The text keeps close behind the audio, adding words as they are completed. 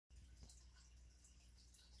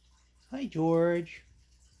Hi, George.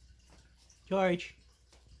 George.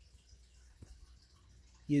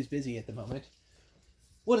 He is busy at the moment.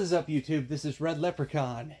 What is up, YouTube? This is Red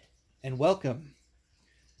Leprechaun, and welcome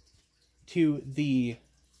to the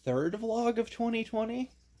third vlog of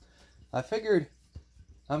 2020. I figured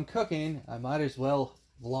I'm cooking, I might as well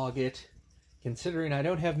vlog it, considering I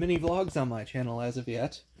don't have many vlogs on my channel as of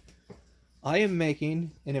yet. I am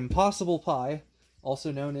making an impossible pie,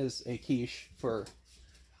 also known as a quiche, for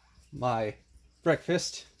my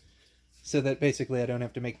breakfast, so that basically I don't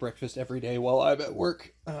have to make breakfast every day while I'm at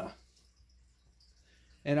work.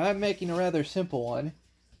 And I'm making a rather simple one.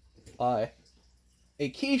 A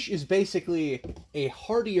quiche is basically a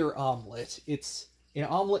heartier omelet. It's an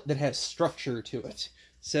omelet that has structure to it.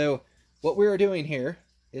 So what we're doing here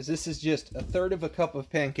is this is just 1/3 of a cup of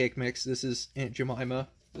pancake mix. This is Aunt Jemima.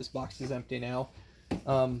 This box is empty now.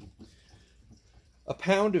 A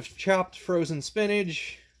pound of chopped frozen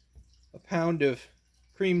spinach, a pound of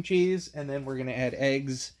cream cheese, and then we're going to add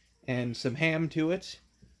eggs and some ham to it.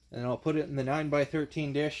 And I'll put it in the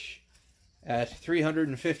 9x13 dish at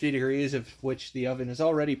 350 degrees, of which the oven is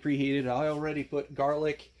already preheated. I already put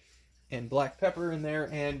garlic and black pepper in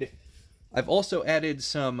there, and I've also added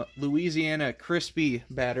some Louisiana crispy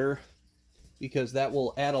batter, because that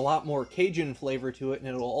will add a lot more Cajun flavor to it, and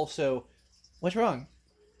it'll also... What's wrong?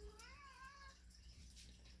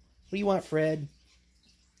 What do you want, Fred?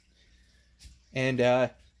 And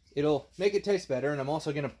it'll make it taste better, and I'm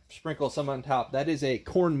also going to sprinkle some on top. That is a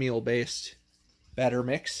cornmeal-based batter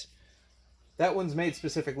mix. That one's made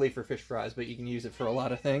specifically for fish fries, but you can use it for a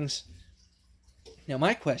lot of things. Now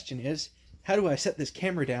my question is, how do I set this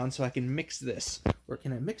camera down so I can mix this? Or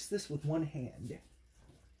can I mix this with one hand?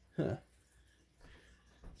 Huh.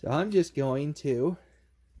 So I'm just going to...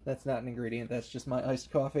 That's not an ingredient, that's just my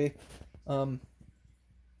iced coffee. Can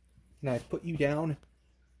I put you down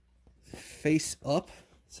face up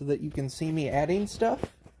so that you can see me adding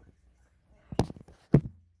stuff?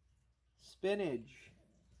 Spinach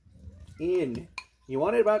in. You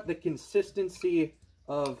want it about the consistency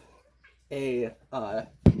of a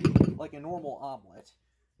like a normal omelet.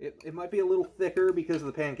 It might be a little thicker because of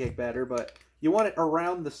the pancake batter, but you want it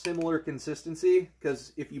around the similar consistency,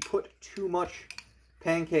 because if you put too much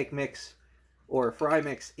pancake mix or fry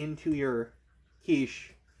mix into your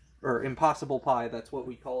quiche, or impossible pie, that's what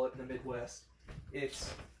we call it in the Midwest,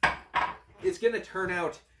 it's going to turn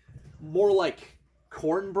out more like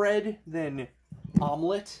cornbread than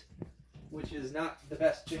omelet, which is not the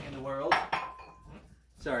best thing in the world.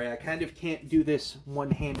 Sorry, I kind of can't do this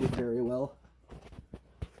one-handed very well.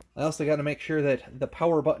 I also got to make sure that the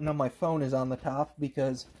power button on my phone is on the top,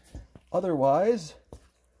 because otherwise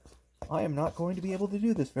I am not going to be able to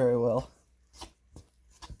do this very well.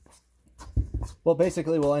 Well,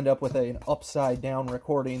 basically we'll end up with an upside-down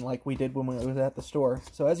recording like we did when we was at the store.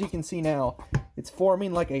 So as you can see now, it's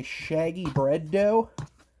forming like a shaggy bread dough,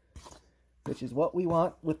 which is what we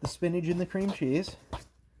want with the spinach and the cream cheese.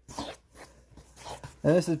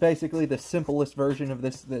 And this is basically the simplest version of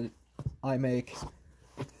this that I make.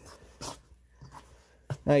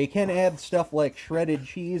 Now you can add stuff like shredded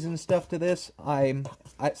cheese and stuff to this.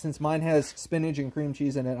 Since mine has spinach and cream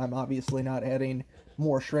cheese in it, I'm obviously not adding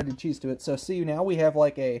more shredded cheese to it. So see, now we have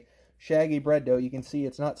like a shaggy bread dough. You can see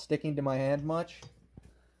it's not sticking to my hand much.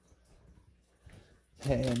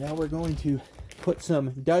 Okay, and now we're going to put some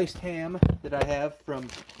diced ham that I have from...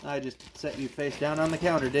 I just set you face down on the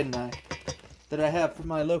counter, didn't I? That I have from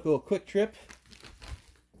my local Quick Trip.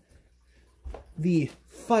 The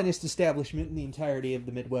finest establishment in the entirety of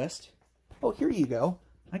the Midwest. Oh, here you go.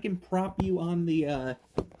 I can prop you on the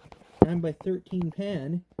 9x13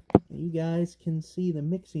 pan. You guys can see the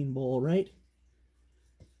mixing bowl, right?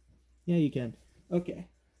 Yeah, you can. Okay.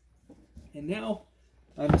 And now,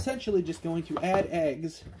 I'm essentially just going to add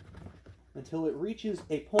eggs until it reaches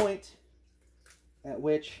a point at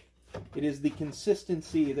which it is the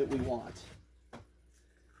consistency that we want.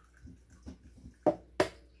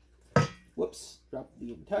 Whoops, dropped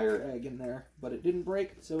the entire egg in there, but it didn't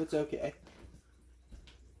break, so it's okay.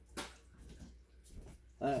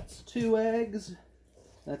 That's 2 eggs.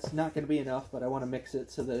 That's not going to be enough, but I want to mix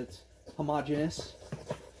it so that it's homogeneous.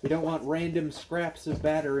 We don't want random scraps of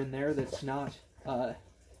batter in there that's not,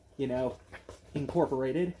 you know,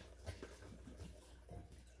 incorporated.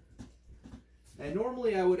 And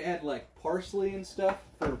normally I would add, like, parsley and stuff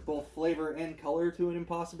for both flavor and color to an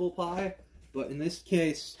impossible pie, but in this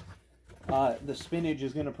case, the spinach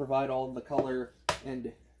is going to provide all the color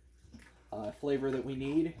and flavor that we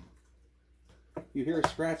need. If you hear a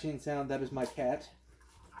scratching sound, that is my cat.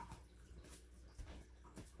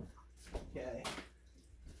 Okay.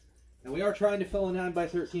 And we are trying to fill a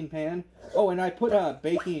 9x13 pan. Oh, and I put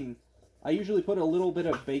baking. I usually put a little bit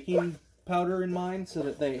of baking powder in mine so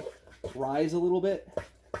that they rise a little bit.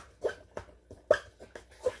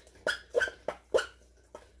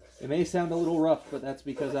 It may sound a little rough, but that's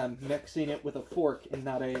because I'm mixing it with a fork and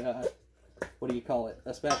not a, what do you call it?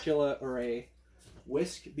 A spatula or a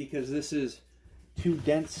whisk, because this is too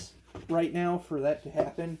dense right now for that to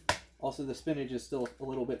happen. Also, the spinach is still a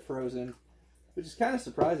little bit frozen, which is kind of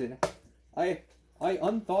surprising. I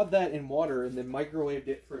unthawed that in water and then microwaved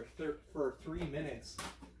it for 3 minutes,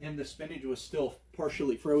 and the spinach was still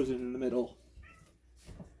partially frozen in the middle.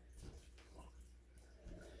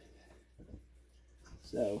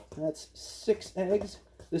 So that's 6 eggs.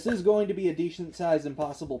 This is going to be a decent sized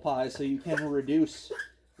Impossible Pie, so you can reduce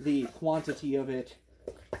the quantity of it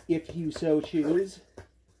if you so choose.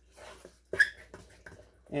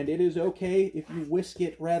 And it is okay if you whisk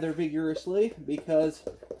it rather vigorously, because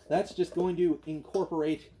that's just going to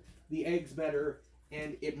incorporate the eggs better,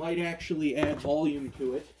 and it might actually add volume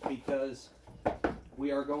to it, because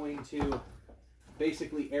we are going to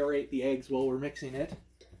basically aerate the eggs while we're mixing it.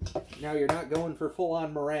 Now, you're not going for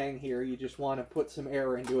full-on meringue here. You just want to put some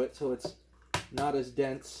air into it so it's not as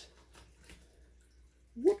dense.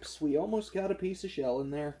 Whoops, we almost got a piece of shell in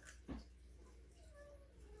there.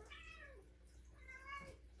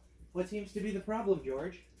 What seems to be the problem,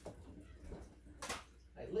 George?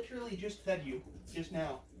 I literally just fed you, just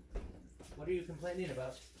now. What are you complaining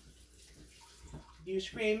about? Do you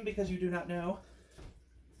scream because you do not know?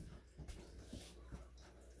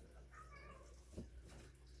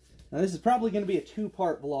 Now, this is probably going to be a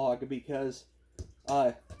 2-part vlog, because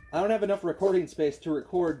I don't have enough recording space to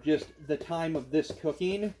record just the time of this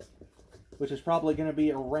cooking, which is probably going to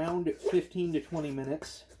be around 15 to 20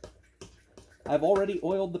 minutes. I've already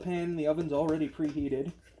oiled the pan, the oven's already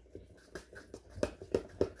preheated.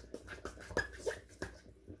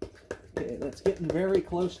 Okay, that's getting very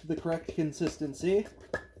close to the correct consistency.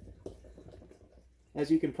 As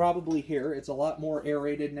you can probably hear, it's a lot more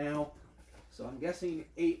aerated now. So I'm guessing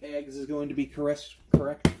 8 eggs is going to be correct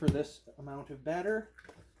for this amount of batter.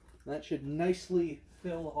 That should nicely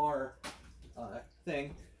fill our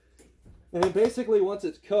thing. And then basically, once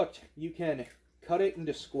it's cooked, you can cut it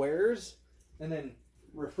into squares and then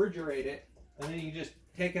refrigerate it. And then you just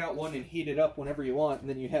take out one and heat it up whenever you want. And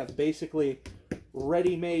then you have basically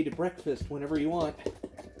ready-made breakfast whenever you want.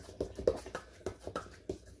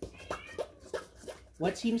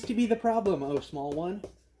 What seems to be the problem, oh small one?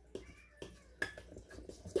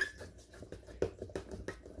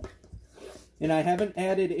 And I haven't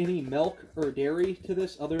added any milk or dairy to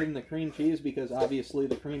this other than the cream cheese, because obviously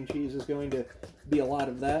the cream cheese is going to be a lot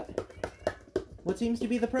of that. What seems to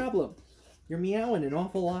be the problem? You're meowing an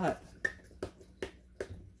awful lot.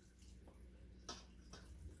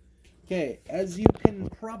 Okay, as you can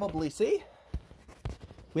probably see,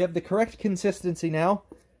 we have the correct consistency now.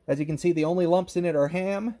 As you can see, the only lumps in it are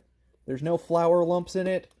ham. There's no flour lumps in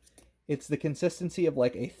it. It's the consistency of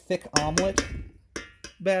like a thick omelet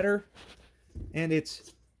batter. And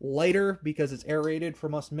it's lighter because it's aerated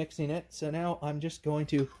from us mixing it. So now I'm just going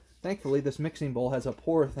to... Thankfully, this mixing bowl has a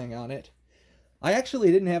pour thing on it. I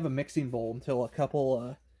actually didn't have a mixing bowl until a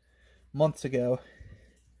couple months ago.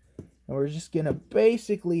 And we're just going to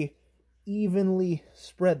basically evenly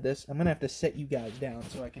spread this. I'm going to have to set you guys down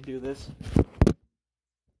so I can do this.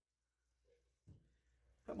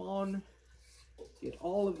 Come on. Get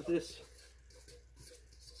all of this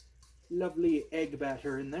lovely egg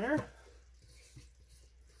batter in there.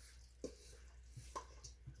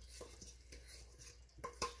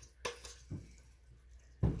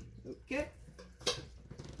 Okay,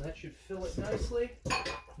 that should fill it nicely.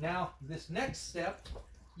 Now, this next step,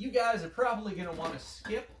 you guys are probably going to want to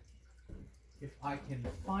skip. If I can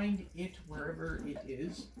find it wherever it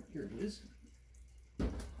is. Here it is.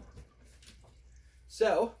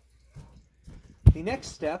 So, the next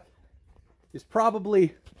step is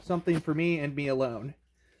probably something for me and me alone.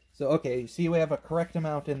 So, okay, you see we have a correct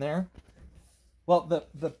amount in there. Well,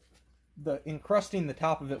 the encrusting the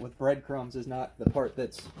top of it with breadcrumbs is not the part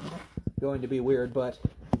that's going to be weird, but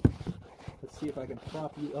let's see if I can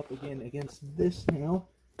prop you up again against this now.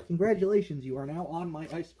 Congratulations, you are now on my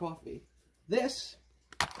iced coffee. This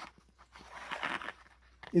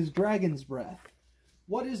is Dragon's Breath.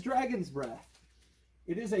 What is Dragon's Breath?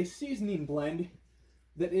 It is a seasoning blend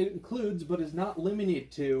that it includes, but is not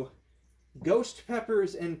limited to, ghost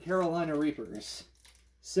peppers and Carolina Reapers.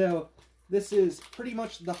 So, this is pretty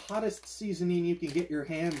much the hottest seasoning you can get your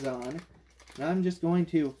hands on. And I'm just going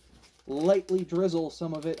to lightly drizzle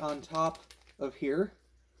some of it on top of here.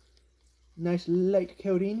 Nice light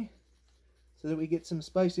coating. so that we get some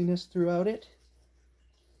spiciness throughout it.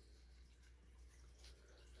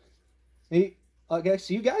 Hey, okay,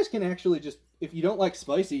 so you guys can actually just, if you don't like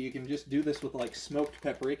spicy, you can just do this with like smoked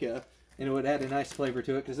paprika, and it would add a nice flavor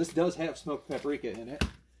to it, because this does have smoked paprika in it.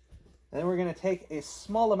 And then we're going to take a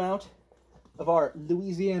small amount of our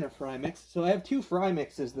Louisiana fry mix. So I have two fry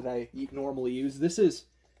mixes that I normally use. This is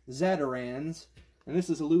Zatarain's, and this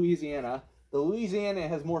is Louisiana. The Louisiana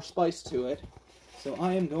has more spice to it, so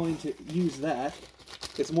I am going to use that.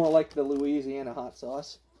 It's more like the Louisiana hot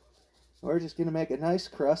sauce. We're just going to make a nice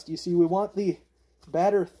crust. You see, we want the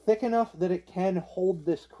batter thick enough that it can hold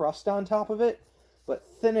this crust on top of it, but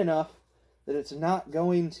thin enough that it's not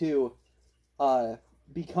going to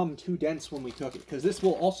become too dense when we cook it, because this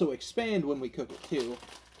will also expand when we cook it too.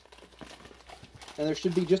 And there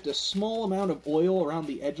should be just a small amount of oil around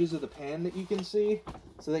the edges of the pan that you can see,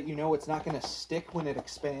 so that you know it's not going to stick when it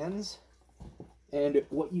expands. And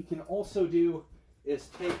what you can also do is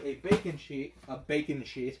take a baking sheet like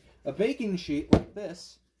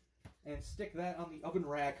this, and stick that on the oven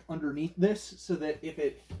rack underneath this, so that if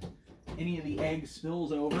any of the egg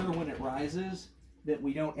spills over when it rises, that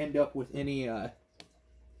we don't end up with any,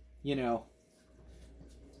 you know,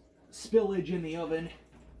 spillage in the oven.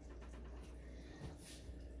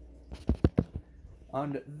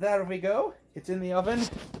 And there we go. It's in the oven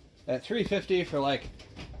at 350 for like,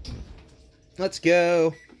 let's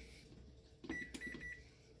go,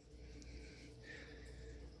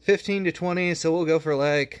 15 to 20, so we'll go for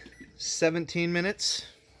like 17 minutes.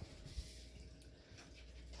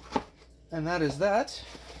 And that is that.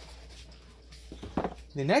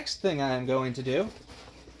 The next thing I am going to do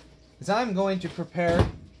is I'm going to prepare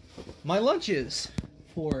my lunches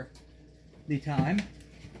for the time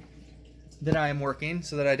that I am working,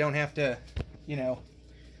 so that I don't have to, you know,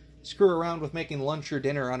 screw around with making lunch or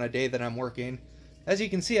dinner on a day that I'm working. As you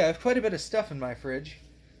can see, I have quite a bit of stuff in my fridge.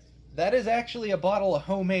 That is actually a bottle of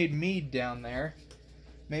homemade mead down there.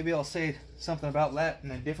 Maybe I'll say something about that in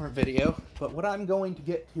a different video. But what I'm going to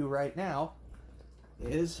get to right now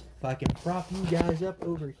is, if I can prop you guys up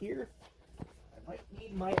over here, I might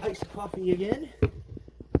need my iced coffee again,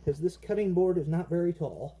 because this cutting board is not very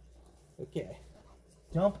tall. Okay.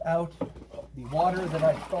 Dump out the water that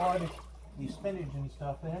I thawed the spinach and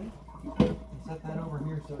stuff in, and set that over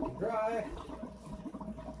here so it can dry.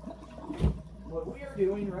 What we are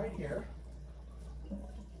doing right here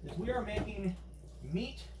is we are making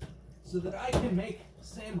meat so that I can make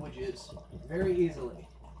sandwiches very easily.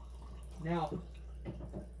 Now,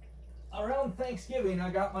 around Thanksgiving, I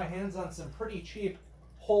got my hands on some pretty cheap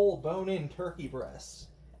whole bone-in turkey breasts,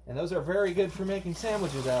 and those are very good for making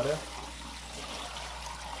sandwiches out of.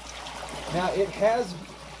 Now,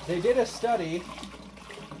 they did a study.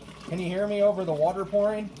 Can you hear me over the water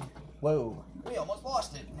pouring? Whoa, we almost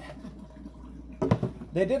lost it.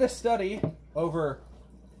 They did a study over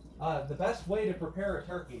the best way to prepare a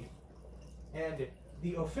turkey. And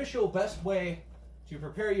the official best way to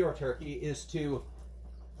prepare your turkey is to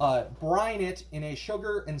brine it in a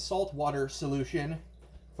sugar and salt water solution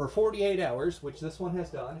for 48 hours, which this one has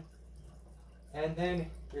done. And then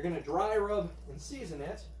you're going to dry rub and season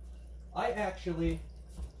it. I actually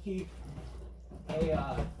keep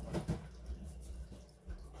a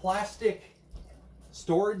plastic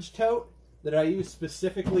storage tote that I use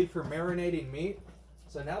specifically for marinating meat.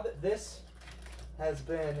 So now that this has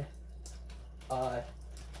been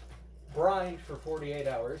brined for 48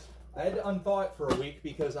 hours, I had to unthaw it for a week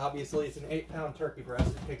because obviously it's an 8-pound turkey breast.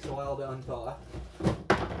 It takes a while to unthaw.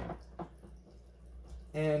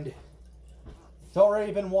 And it's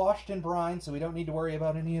already been washed and brined, so we don't need to worry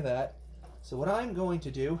about any of that. So what I'm going to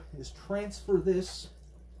do is transfer this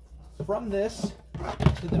from this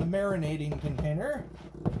to the marinating container.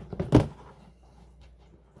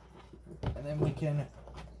 And then we can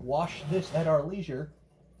wash this at our leisure.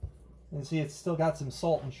 And see, it's still got some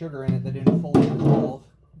salt and sugar in it that didn't fully dissolve.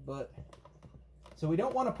 But so we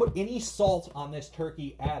don't want to put any salt on this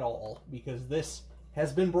turkey at all, because this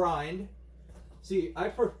has been brined. See,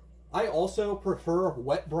 I also prefer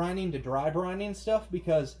wet brining to dry brining stuff,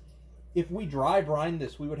 because if we dry brine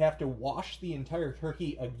this, we would have to wash the entire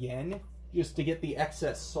turkey again just to get the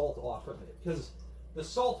excess salt off of it, because the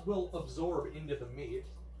salt will absorb into the meat.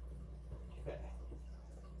 Okay.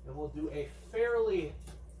 And we'll do a fairly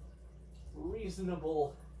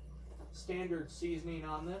reasonable standard seasoning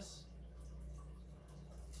on this.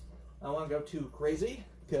 I don't want to go too crazy,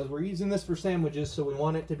 because we're using this for sandwiches, so we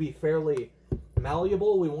want it to be fairly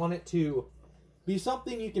malleable. We want it to be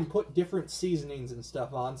something you can put different seasonings and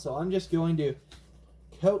stuff on. So I'm just going to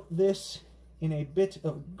coat this in a bit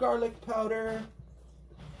of garlic powder.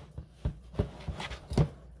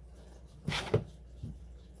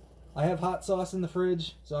 I have hot sauce in the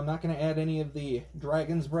fridge, so I'm not going to add any of the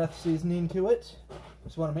Dragon's Breath seasoning to it.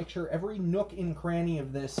 Just want to make sure every nook and cranny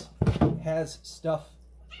of this has stuff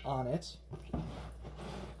on it.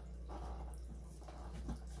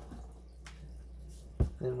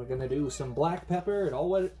 Then we're going to do some black pepper.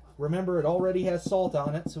 Remember, it already has salt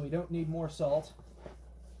on it, so we don't need more salt.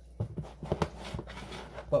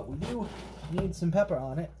 But we do need some pepper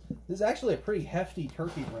on it. This is actually a pretty hefty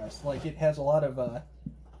turkey breast. Like, it has a lot of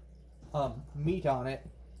meat on it.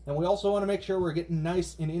 And we also want to make sure we're getting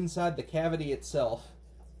nice and inside the cavity itself.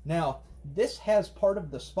 Now, this has part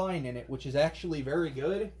of the spine in it, which is actually very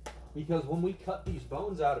good, because when we cut these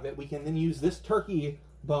bones out of it, we can then use this turkey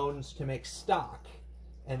bones to make stock.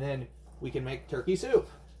 And then we can make turkey soup.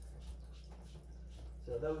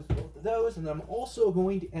 So both of those, and I'm also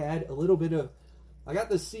going to add a little bit of, I got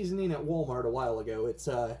this seasoning at Walmart a while ago. It's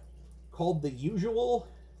called The Usual.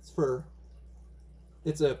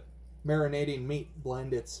 It's a marinating meat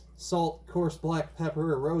blend. It's salt, coarse black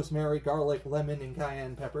pepper, rosemary, garlic, lemon, and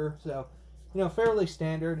cayenne pepper. So, you know, fairly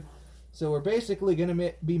standard. So we're basically going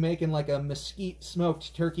to be making like a mesquite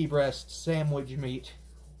smoked turkey breast sandwich meat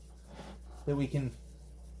that we can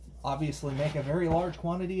obviously make a very large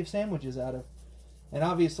quantity of sandwiches out of. And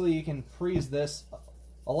obviously you can freeze this.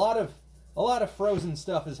 A lot of frozen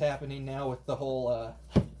stuff is happening now with the whole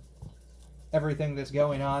everything that's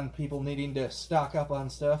going on, people needing to stock up on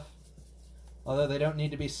stuff. Although they don't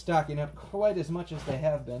need to be stocking up quite as much as they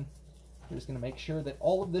have been. We're just going to make sure that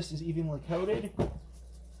all of this is evenly coated.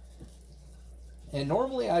 And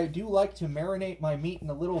normally I do like to marinate my meat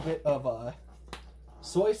in a little bit of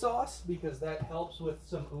soy sauce, because that helps with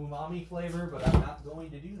some umami flavor, but I'm not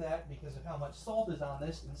going to do that because of how much salt is on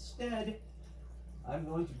this. Instead, I'm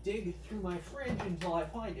going to dig through my fridge until I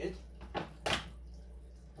find it.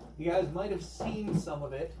 You guys might have seen some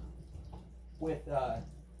of it with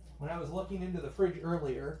when I was looking into the fridge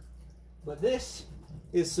earlier, but this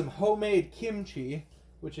is some homemade kimchi,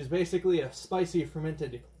 which is basically a spicy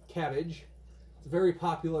fermented cabbage. It's very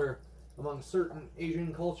popular among certain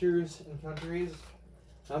Asian cultures and countries.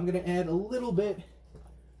 I'm going to add a little bit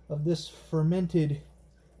of this fermented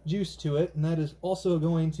juice to it, and that is also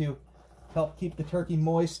going to help keep the turkey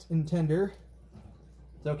moist and tender.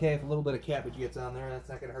 It's okay if a little bit of cabbage gets on there, that's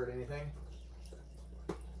not going to hurt anything.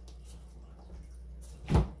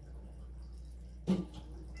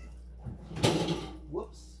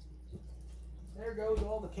 Whoops. There goes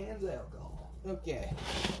all the cans of alcohol. Okay.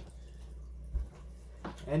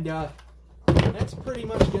 And that's pretty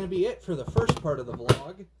much going to be it for the first part of the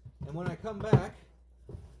vlog. And when I come back,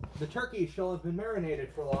 the turkey shall have been marinated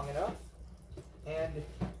for long enough, and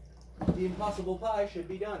the Impossible Pie should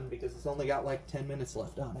be done, because it's only got like 10 minutes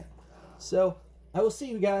left on it. So, I will see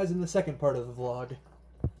you guys in the second part of the vlog.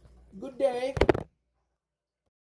 Good day!